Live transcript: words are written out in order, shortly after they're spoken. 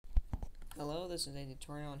Hello, this is a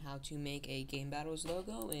tutorial on how to make a Game Battles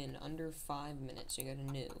logo in under 5 minutes. You go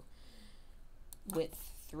to New.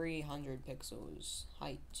 Width 300 pixels,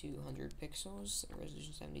 height 200 pixels,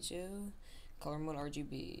 resolution 72, color mode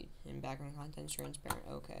RGB, and background content transparent.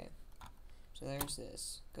 Okay, so there's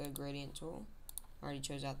this. Go to gradient tool. Already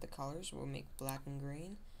chose out the colors. We'll make black and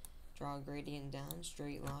green. Draw a gradient down,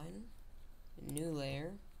 straight line. New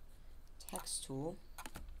layer. Text tool.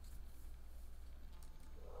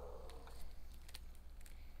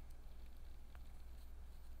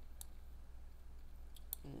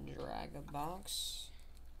 Drag a box,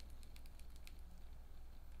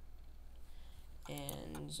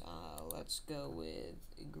 and let's go with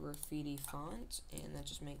graffiti font, and let's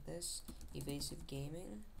just make this evasive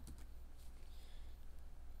gaming,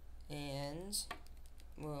 and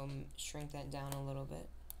we'll shrink that down a little bit,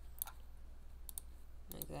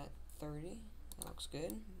 make that 30. That looks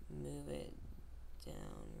good. Move it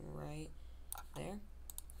down right there,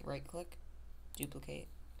 right click, duplicate,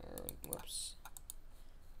 or whoops,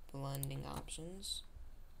 blending options,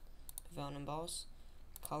 pivot and emboss,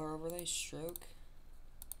 color overlay, stroke,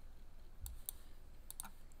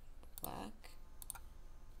 black,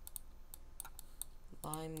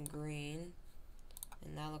 lime green,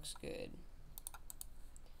 and that looks good.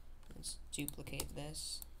 Let's duplicate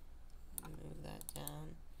this, move that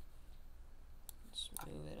down, let's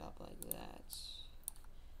move it up like that.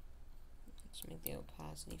 Let's make the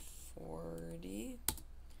opacity 40.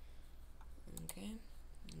 Okay.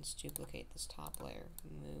 Let's duplicate this top layer,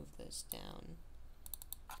 move this down.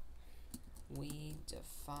 We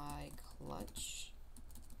defy clutch.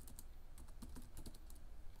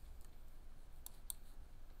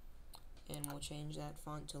 And we'll change that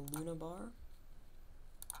font to Lunabar.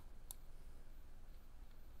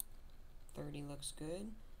 30 looks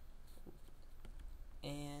good.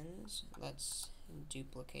 And let's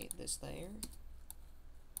duplicate this layer.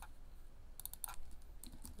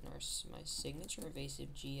 My signature,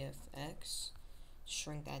 evasive GFX,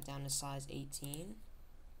 shrink that down to size 18,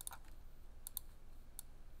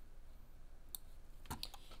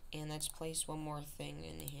 and let's place one more thing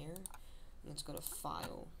in here. Let's go to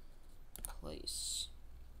File, Place,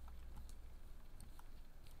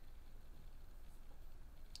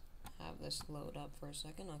 have this load up for a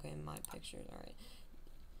second. Okay, my pictures, alright.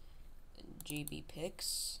 GB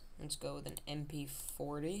Pics, let's go with an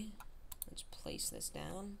MP40. Let's place this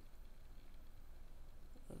down.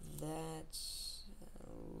 That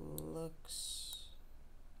looks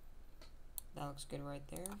good right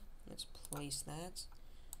there. Let's place that.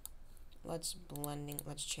 Let's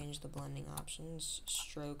change the blending options.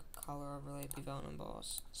 Stroke, color overlay, pivot and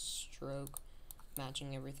emboss. Stroke,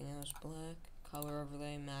 matching everything else black. Color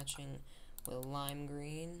overlay matching with lime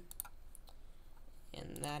green.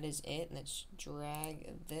 And that is it. Let's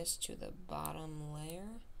drag this to the bottom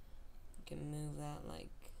layer. You can move that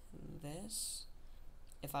like this.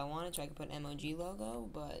 If I wanted to, I could put an MOG logo,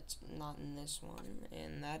 but not in this one.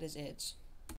 And that is it.